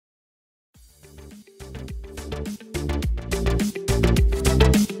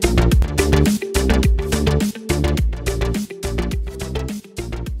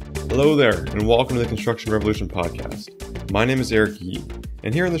Hello there, and welcome to the Construction Revolution podcast. My name is Eric Yee,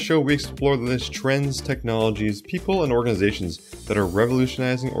 and here on the show we explore the latest trends, technologies, people, and organizations that are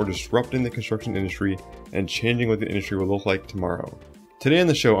revolutionizing or disrupting the construction industry and changing what the industry will look like tomorrow. Today on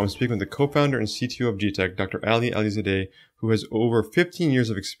the show, I'm speaking with the co-founder and CTO of Giatec, Dr. Aali Alizadeh, who has over 15 years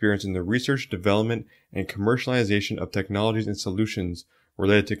of experience in the research, development, and commercialization of technologies and solutions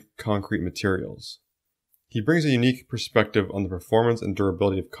related to concrete materials. He brings a unique perspective on the performance and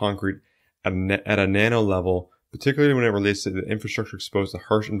durability of concrete at a nano level, particularly when it relates to the infrastructure exposed to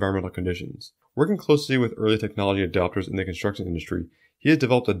harsh environmental conditions. Working closely with early technology adopters in the construction industry, he has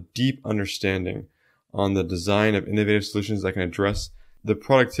developed a deep understanding on the design of innovative solutions that can address the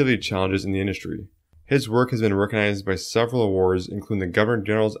productivity challenges in the industry. His work has been recognized by several awards, including the Governor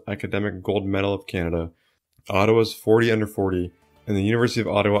General's Academic Gold Medal of Canada, Ottawa's 40 Under 40, and the University of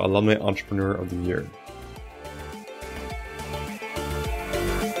Ottawa Alumni Entrepreneur of the Year.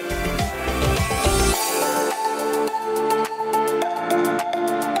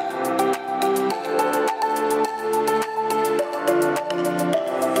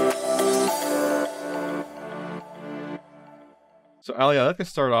 So, Aali, I'd like to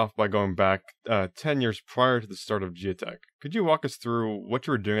start off by going back 10 years prior to the start of Giatec. Could you walk us through what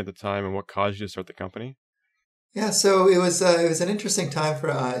you were doing at the time and what caused you to start the company? Yeah, so it was an interesting time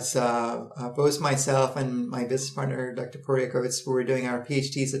for us. Both myself and my business partner, Dr. Pouria Ghods, were doing our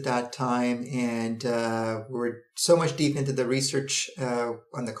PhDs at that time, and we were so much deep into the research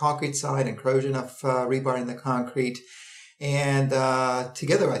on the concrete side and corrosion of rebar in the concrete. And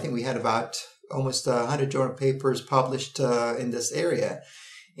together, I think we had about almost 100 journal papers published in this area.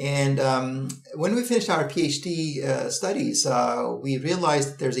 And when we finished our PhD studies, we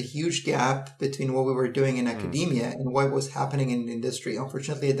realized that there's a huge gap between what we were doing in academia and what was happening in the industry.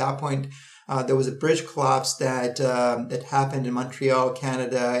 Unfortunately, at that point, there was a bridge collapse that happened in Montreal,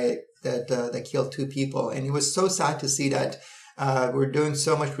 Canada, that killed 2 people. And it was so sad to see that we're doing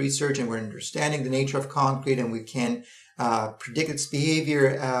so much research and we're understanding the nature of concrete, and we can predict its behavior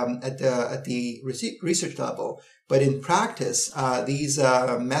at the research level. But in practice, these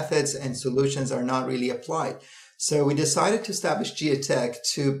methods and solutions are not really applied. So we decided to establish Giatec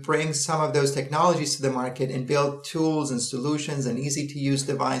to bring some of those technologies to the market and build tools and solutions and easy-to-use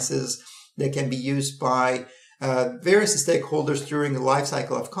devices that can be used by various stakeholders during the life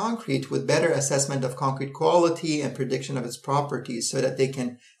cycle of concrete, with better assessment of concrete quality and prediction of its properties, so that they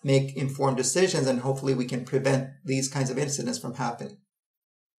can make informed decisions, and hopefully we can prevent these kinds of incidents from happening.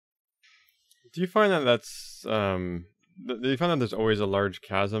 Do you find that there's always a large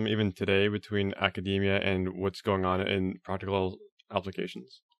chasm, even today, between academia and what's going on in practical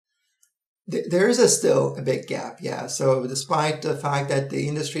applications? There is still a big gap, yeah. So despite the fact that the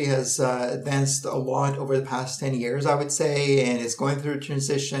industry has advanced a lot over the past 10 years, I would say, and it's going through a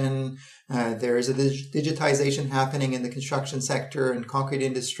transition, there is a digitization happening in the construction sector and concrete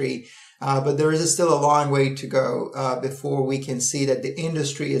industry, but there is still a long way to go before we can see that the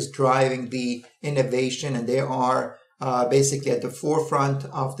industry is driving the innovation, and they are basically at the forefront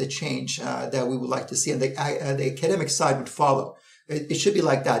of the change that we would like to see, and the academic side would follow. It should be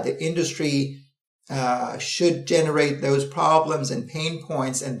like that. The industry should generate those problems and pain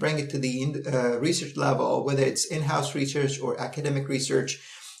points and bring it to the research level, whether it's in-house research or academic research,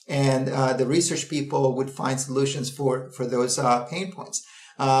 and the research people would find solutions for those pain points.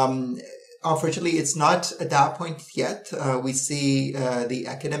 Unfortunately, it's not at that point yet. We see the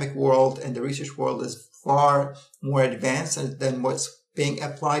academic world and the research world is far more advanced than what's being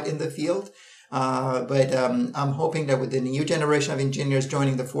applied in the field. But I'm hoping that with the new generation of engineers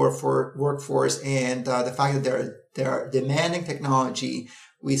joining the workforce and the fact that they're demanding technology,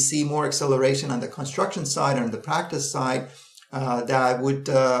 we see more acceleration on the construction side and the practice side that would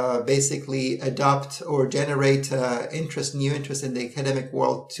basically adopt or generate new interest in the academic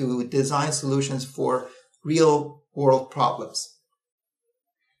world to design solutions for real world problems.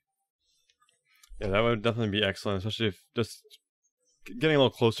 Yeah, that would definitely be excellent, especially if just getting a little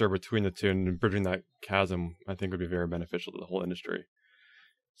closer between the two and bridging that chasm, I think, would be very beneficial to the whole industry.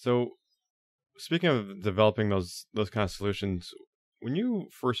 So, speaking of developing those kind of solutions, when you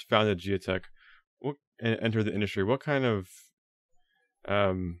first founded Giatec and entered the industry, what kind of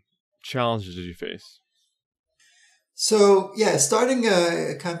challenges did you face? So yeah, starting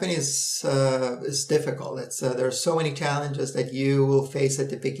a company is difficult. There are so many challenges that you will face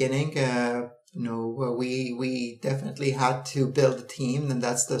at the beginning. We definitely had to build a team, and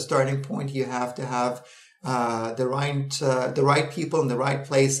that's the starting point. You have to have the right people in the right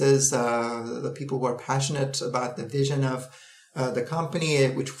places, the people who are passionate about the vision of the company,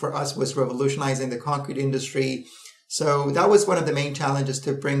 which for us was revolutionizing the concrete industry. So that was one of the main challenges,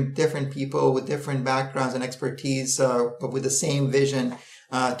 to bring different people with different backgrounds and expertise, but with the same vision,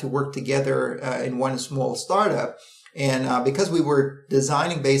 to work together in one small startup. And because we were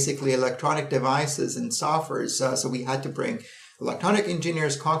designing basically electronic devices and softwares, so we had to bring electronic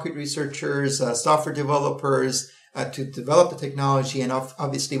engineers, concrete researchers, software developers, to develop the technology. And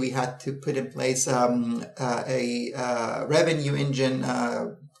obviously we had to put in place a revenue engine,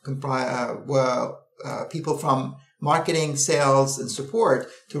 people from marketing, sales, and support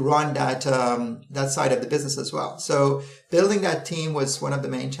to run that side of the business as well. So building that team was one of the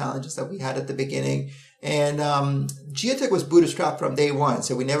main challenges that we had at the beginning. And Giatec was bootstrapped from day one,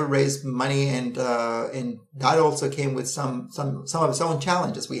 so we never raised money, and that also came with some of its own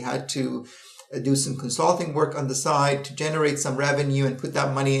challenges. We had to do some consulting work on the side to generate some revenue and put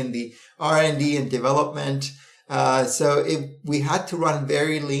that money in the R&D and development. We had to run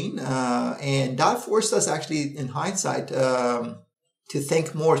very lean, and that forced us actually, in hindsight, to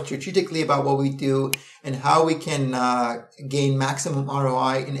think more strategically about what we do and how we can gain maximum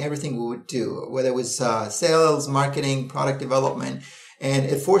ROI in everything we would do, whether it was sales, marketing, product development. And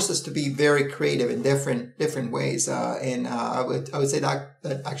it forced us to be very creative in different ways. I would say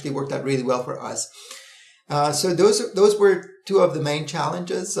that actually worked out really well for us. So those were two of the main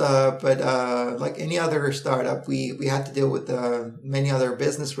challenges. But like any other startup, we had to deal with many other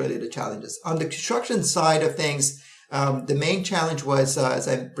business related challenges. On the construction side of things, the main challenge was, as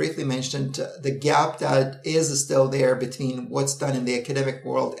I briefly mentioned, the gap that is still there between what's done in the academic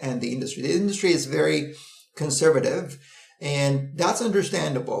world and the industry. The industry is very conservative, and that's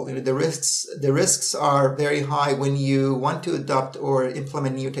understandable. You know, the risks are very high when you want to adopt or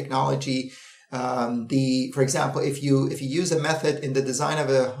implement new technology. For example, if you use a method in the design of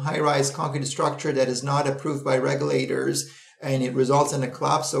a high-rise concrete structure that is not approved by regulators, and it results in a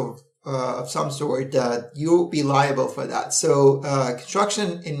collapse of some sort, you'll be liable for that. So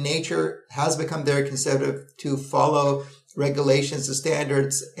construction in nature has become very conservative to follow regulations,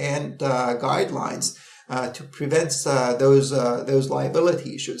 standards, and guidelines to prevent those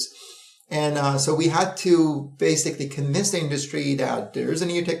liability issues. And so we had to basically convince the industry that there is a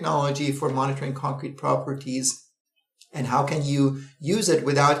new technology for monitoring concrete properties, and how can you use it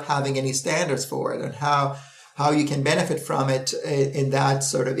without having any standards for it, and how you can benefit from it in that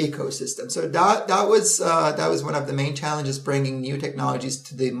sort of ecosystem. So that was one of the main challenges, bringing new technologies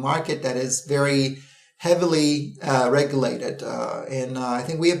to the market that is very heavily regulated. And I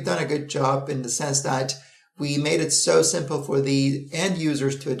think we have done a good job in the sense that we made it so simple for the end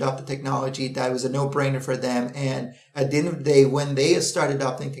users to adopt the technology that it was a no-brainer for them. And at the end of the day, when they start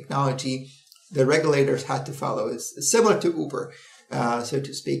adopting technology, the regulators had to follow. It's similar to Uber, so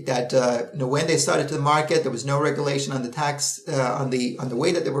to speak, that when they started to the market, there was no regulation on the tax, on the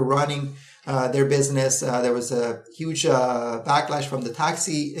way that they were running their business. There was a huge backlash from the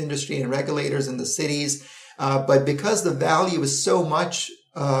taxi industry and regulators in the cities. But because the value was so much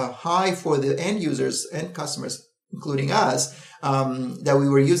high for the end users and customers, including us, that we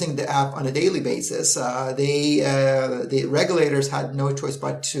were using the app on a daily basis, the regulators had no choice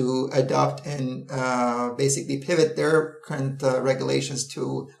but to adopt and basically pivot their current regulations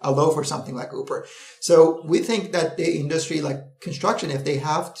to allow for something like Uber. So we think that the industry, like construction, if they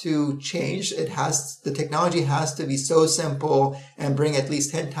have to change, the technology has to be so simple and bring at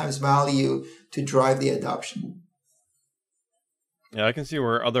least 10 times value to drive the adoption. Yeah, I can see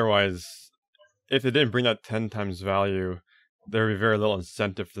where otherwise, if it didn't bring that 10 times value, there would be very little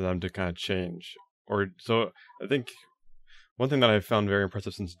incentive for them to kind of change. So I think one thing that I've found very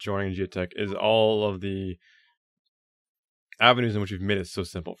impressive since joining Giatec is all of the avenues in which you've made it so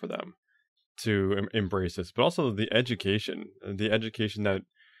simple for them to embrace this, but also the education that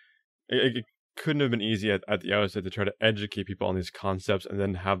it couldn't have been easy at the outset to try to educate people on these concepts and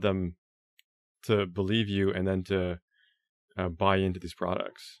then have them to believe you and then to buy into these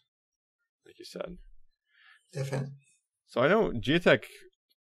products, like you said. Definitely. So I know Giatec,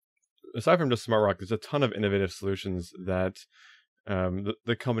 aside from just SmartRock, there's a ton of innovative solutions that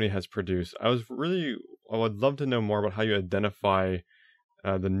the company has produced. I would love to know more about how you identify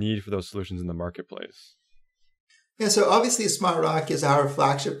the need for those solutions in the marketplace. Yeah, so obviously SmartRock is our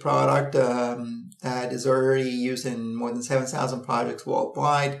flagship product that is already used in more than 7,000 projects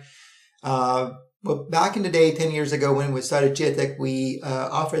worldwide. But back in the day, 10 years ago, when we started Giatec, we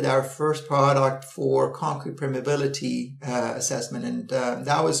offered our first product for concrete permeability assessment, and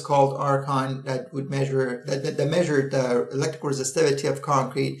that was called Archon. That measured the electrical resistivity of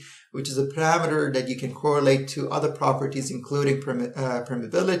concrete, which is a parameter that you can correlate to other properties, including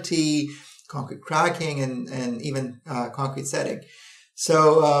permeability, concrete cracking, and even concrete setting.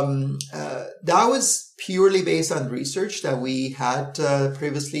 That was purely based on research that we had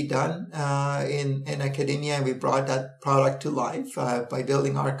previously done in academia, and we brought that product to life by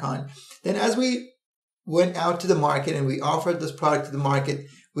building Archon. Then as we went out to the market and we offered this product to the market,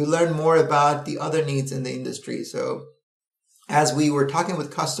 we learned more about the other needs in the industry. So as we were talking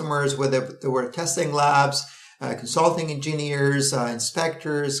with customers, whether there were testing labs, consulting engineers,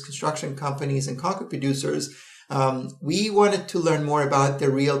 inspectors, construction companies, and concrete producers, we wanted to learn more about the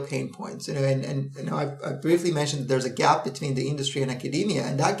real pain points. I briefly mentioned that there's a gap between the industry and academia,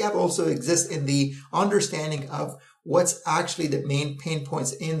 and that gap also exists in the understanding of what's actually the main pain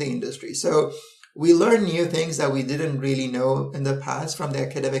points in the industry. So we learned new things that we didn't really know in the past from the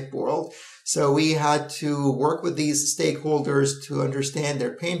academic world. So we had to work with these stakeholders to understand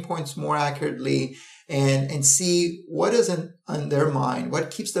their pain points more accurately and see what is on their mind,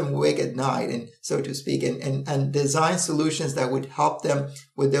 what keeps them awake at night, and so to speak, and design solutions that would help them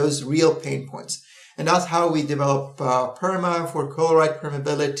with those real pain points. And that's how we developed Perma for chloride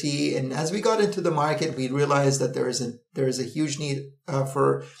permeability. And as we got into the market, we realized that there is a huge need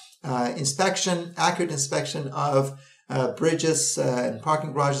for accurate inspection of bridges and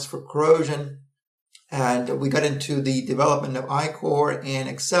parking garages for corrosion. And we got into the development of iCore and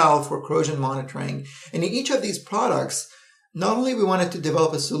Excel for corrosion monitoring. And in each of these products, not only we wanted to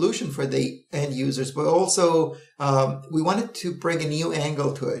develop a solution for the end users, but also we wanted to bring a new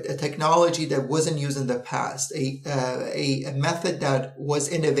angle to it, a technology that wasn't used in the past, a method that was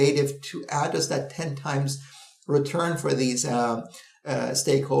innovative to add us that 10 times return for these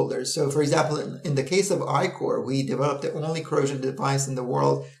stakeholders. So, for example, in the case of iCore, we developed the only corrosion detection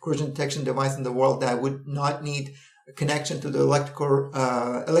device in the world that would not need a connection to the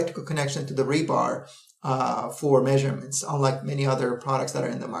electrical connection to the rebar for measurements, unlike many other products that are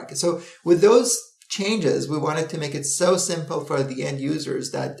in the market. So, with those changes, we wanted to make it so simple for the end users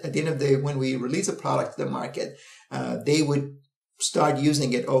that at the end of the day, when we release a product to the market, they would start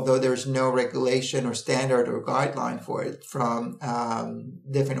using it, although there's no regulation or standard or guideline for it from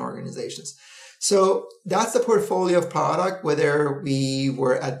different organizations. So that's the portfolio of product, whether we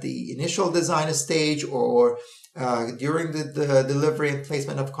were at the initial design stage or during the delivery and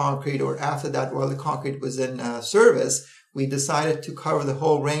placement of concrete, or after that, while the concrete was in service. We decided to cover the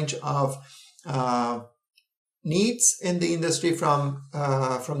whole range of needs in the industry from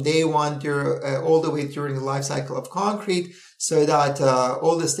day one all the way during the life cycle of concrete, so that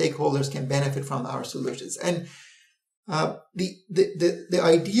all the stakeholders can benefit from our solutions. And the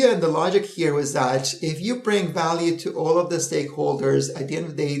idea and the logic here was that if you bring value to all of the stakeholders, at the end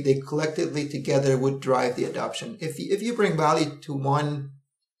of the day, they collectively together would drive the adoption. If you bring value to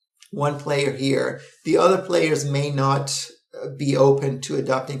one player here, the other players may not be open to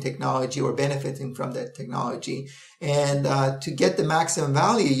adopting technology or benefiting from that technology. And to get the maximum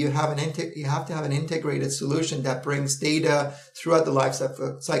value, you have to have an integrated solution that brings data throughout the life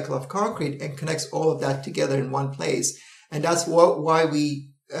cycle of concrete and connects all of that together in one place. And that's why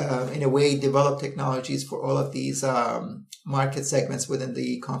we, in a way, develop technologies for all of these market segments within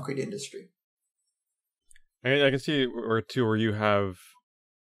the concrete industry. I can see where you have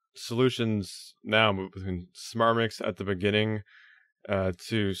solutions now between SmartMix at the beginning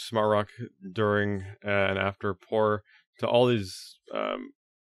to SmartRock during and after pour, to all these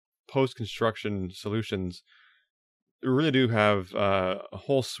post-construction solutions. You really do have a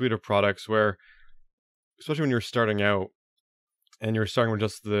whole suite of products where, especially when you're starting out and you're starting with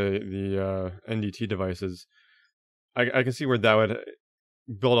just the NDT devices, I can see where that would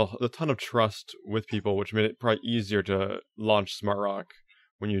build a ton of trust with people, which made it probably easier to launch SmartRock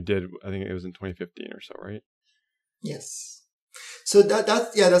when you did. I think it was in 2015 or so, right? Yes. So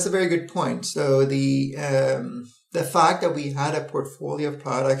that's a very good point. So the fact that we had a portfolio of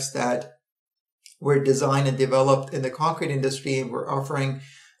products that were designed and developed in the concrete industry, and we're offering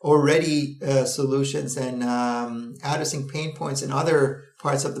already solutions and addressing pain points in other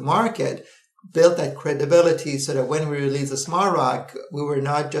parts of the market, built that credibility so that when we released the SmartRock, we were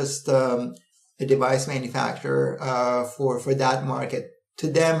not just a device manufacturer for that market. To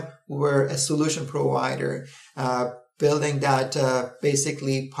them, we were a solution provider, building that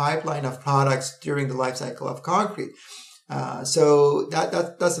basically pipeline of products during the life cycle of concrete. So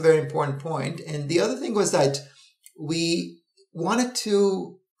that's a very important point. And the other thing was that we wanted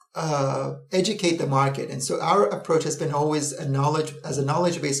to educate the market. And so our approach has been always as a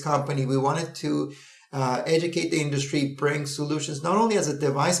knowledge-based company, we wanted to educate the industry, bring solutions, not only as a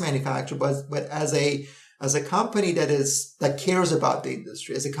device manufacturer, but as a company that cares about the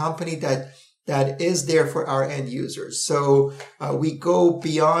industry, as a company that that is there for our end users. So we go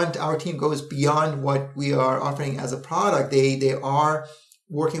beyond, our team goes beyond what we are offering as a product. They are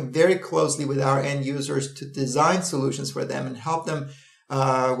working very closely with our end users to design solutions for them and help them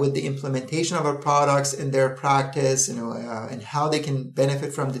with the implementation of our products in their practice, and how they can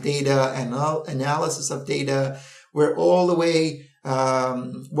benefit from the data and analysis of data. We're all the way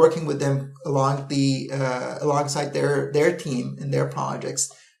working with them alongside their team in their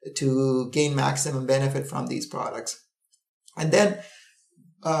projects to gain maximum benefit from these products. And then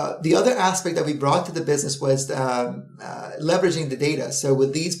the other aspect that we brought to the business was leveraging the data. So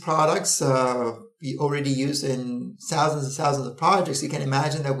with these products, we already use in thousands and thousands of projects. You can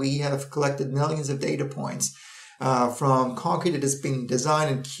imagine that we have collected millions of data points from concrete that is being designed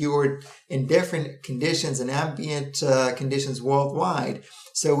and cured in different conditions and ambient conditions worldwide.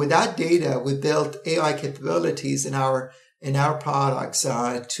 So with that data, we built AI capabilities in our products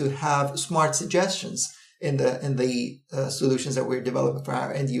to have smart suggestions in the solutions that we're developing for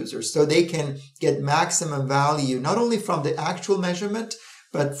our end users, so they can get maximum value not only from the actual measurement,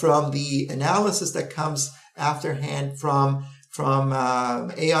 but from the analysis that comes afterhand from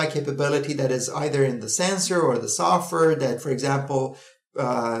AI capability that is either in the sensor or the software that, for example,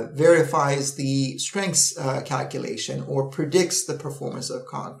 verifies the strengths calculation or predicts the performance of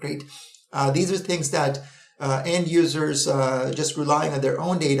concrete. These are things that end users just relying on their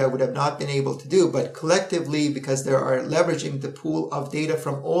own data would have not been able to do, but collectively, because they are leveraging the pool of data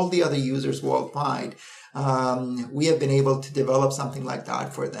from all the other users worldwide, we have been able to develop something like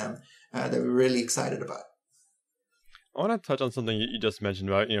that for them that we're really excited about. I want to touch on something you just mentioned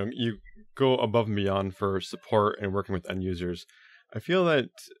about, you go above and beyond for support and working with end users. I feel that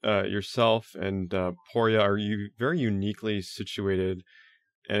yourself and Pouria are very uniquely situated.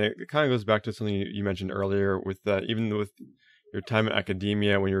 And it kind of goes back to something you mentioned earlier with that, even with your time in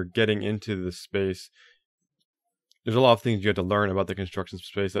academia, when you're getting into the space, there's a lot of things you had to learn about the construction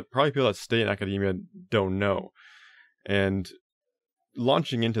space that probably people that stay in academia don't know. And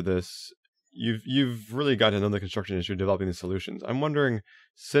launching into this, you've really gotten to know the construction industry, developing the solutions. I'm wondering,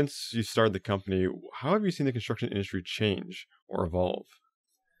 since you started the company, how have you seen the construction industry change or evolve?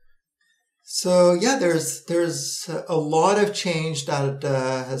 So yeah, there's a lot of change that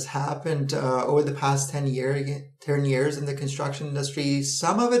has happened over the past 10 years in the construction industry.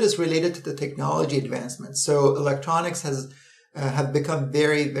 Some of it is related to the technology advancements. So electronics have become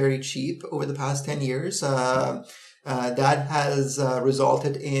very, very cheap over the past 10 years. That has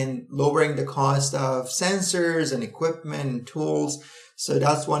resulted in lowering the cost of sensors and equipment and tools. So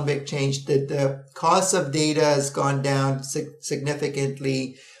that's one big change. The cost of data has gone down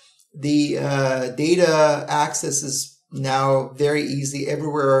significantly. The data access is now very easy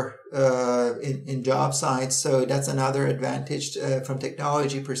everywhere in job sites. So that's another advantage from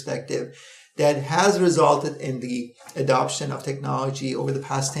technology perspective that has resulted in the adoption of technology over the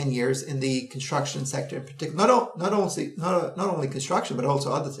past 10 years in the construction sector in particular. Not only construction, but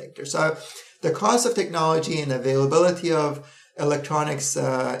also other sectors. So the cost of technology and availability of electronics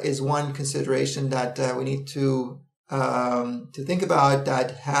is one consideration that we need to think about,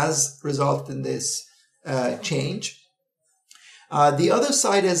 that has resulted in this change. The other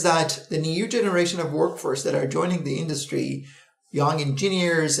side is that the new generation of workforce that are joining the industry, young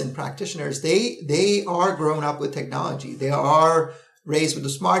engineers and practitioners, they are grown up with technology. They are raised with the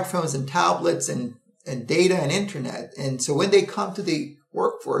smartphones and tablets and data and internet. And so when they come to the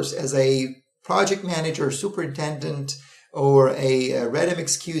workforce as a project manager, superintendent, or a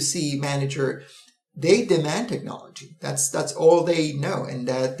Ready-Mix QC manager, they demand technology. That's all they know, and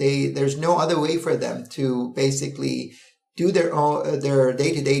that there's no other way for them to basically do their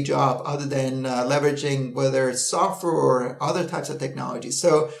day-to-day job other than leveraging whether it's software or other types of technology.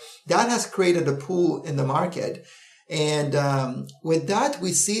 So that has created a pool in the market, and with that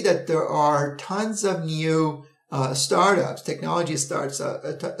we see that there are tons of new startups, technology startups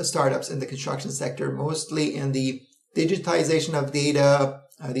in the construction sector, mostly in the digitization of data.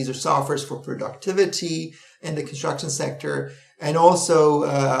 These are softwares for productivity in the construction sector, and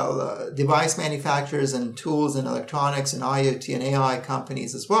also device manufacturers and tools and electronics and IoT and AI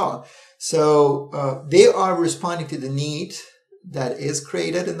companies as well. So they are responding to the need that is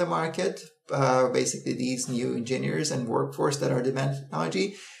created in the market, basically these new engineers and workforce that are demanding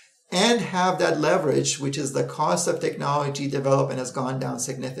technology, and have that leverage, which is the cost of technology development has gone down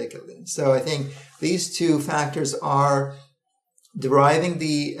significantly. So I think these two factors are deriving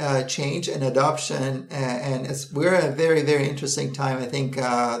the change and adoption, and we're at a very, very interesting time. I think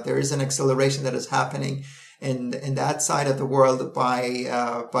there is an acceleration that is happening in that side of the world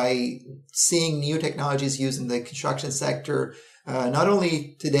by seeing new technologies used in the construction sector not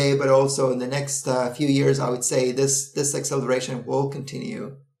only today, but also in the next few years, I would say this acceleration will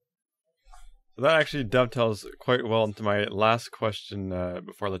continue. So that actually dovetails quite well into my last question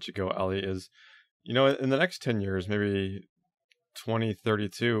before I let you go, Ali, is, in the next 10 years, maybe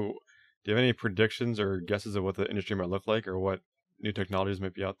 2032, do you have any predictions or guesses of what the industry might look like or what new technologies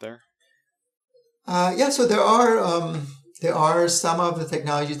might be out there? So there are some of the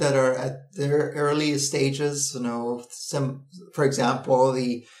technologies that are at their early stages. For example,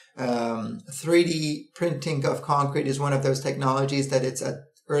 the 3D printing of concrete is one of those technologies that it's at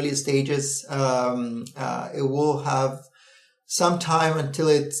early stages. It will have some time until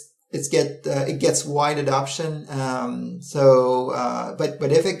it gets wide adoption.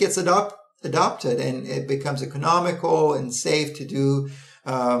 But if it gets adopted and it becomes economical and safe to do,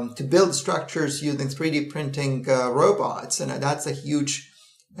 to build structures using 3D printing robots, and that's a huge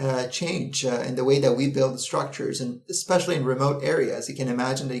change in the way that we build structures, and especially in remote areas. You can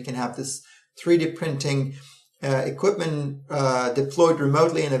imagine that you can have this 3D printing equipment deployed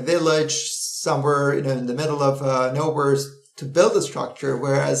remotely in a village somewhere in the middle of nowhere to build a structure,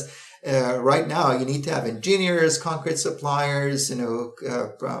 whereas right now you need to have engineers, concrete suppliers,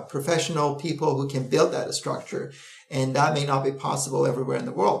 professional people who can build that structure, and that may not be possible everywhere in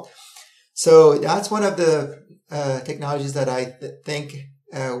the world. So that's one of the technologies that I think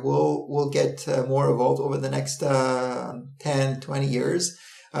will get more evolved over the next 10, 20 years.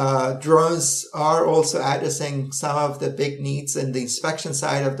 Drones are also addressing some of the big needs in the inspection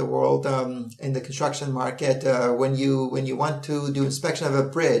side of the world, in the construction market. When you want to do inspection of a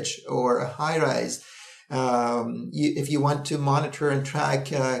bridge or a high rise, if you want to monitor and track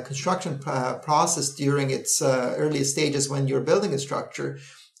construction process during its earliest stages when you're building a structure,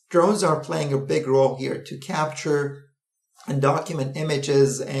 drones are playing a big role here to capture and document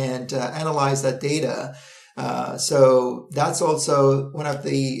images and analyze that data. So that's also one of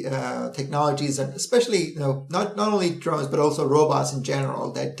the technologies, and especially not only drones but also robots in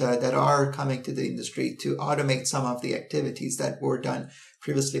general that are coming to the industry to automate some of the activities that were done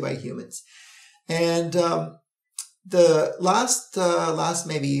previously by humans. And the last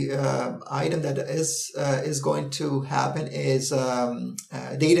maybe item that is going to happen is data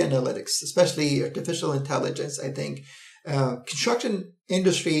analytics, especially artificial intelligence. I think construction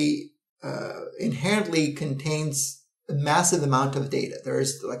industry inherently contains a massive amount of data. There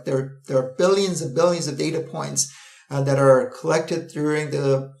are billions and billions of data points that are collected during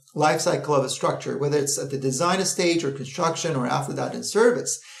the life cycle of a structure, whether it's at the design stage or construction or after that in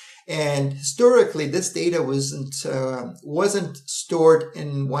service. And historically, this data wasn't stored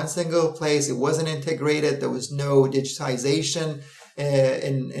in one single place. It wasn't integrated. There was no digitization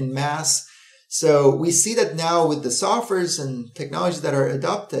in mass. So we see that now with the softwares and technologies that are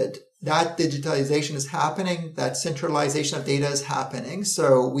adopted, that digitalization is happening, that centralization of data is happening.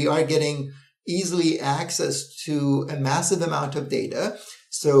 So we are getting easily access to a massive amount of data.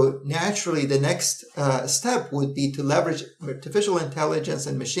 So naturally, the next step would be to leverage artificial intelligence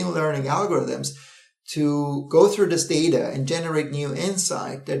and machine learning algorithms to go through this data and generate new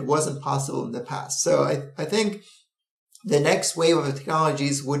insight that wasn't possible in the past. So I think the next wave of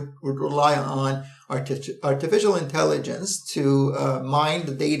technologies would rely on artificial intelligence to mine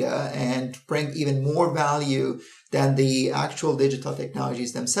the data and bring even more value than the actual digital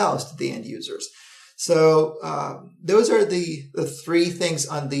technologies themselves to the end users. So those are the three things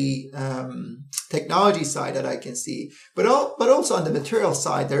on the technology side that I can see. But also on the material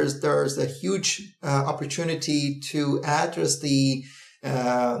side, there's a huge opportunity to address the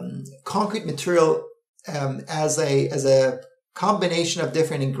concrete material as a combination of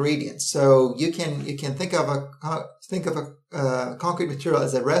different ingredients. So you can think of a concrete material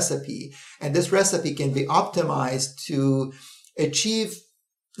as a recipe, and this recipe can be optimized to achieve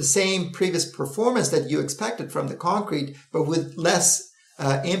the same previous performance that you expected from the concrete, but with less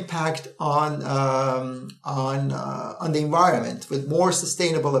impact on the environment, with more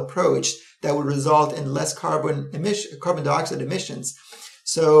sustainable approach that would result in less carbon dioxide emissions.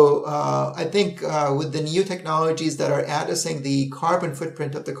 So I think with the new technologies that are addressing the carbon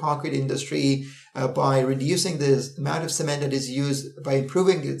footprint of the concrete industry by reducing the amount of cement that is used, by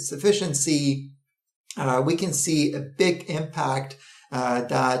improving its efficiency, we can see a big impact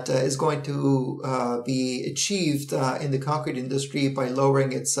that is going to be achieved in the concrete industry by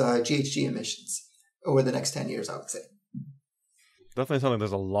lowering its GHG emissions over the next 10 years, I would say. Definitely sounds like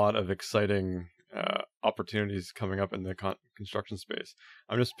there's a lot of exciting opportunities coming up in the construction space.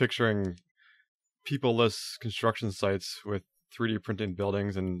 I'm just picturing people-less construction sites with 3D printing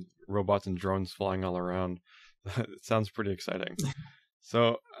buildings and robots and drones flying all around. It sounds pretty exciting.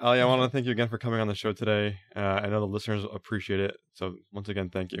 So, Ali, I want to thank you again for coming on the show today. I know the listeners appreciate it. So, once again,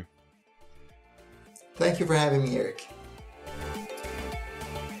 thank you. Thank you for having me, Eric.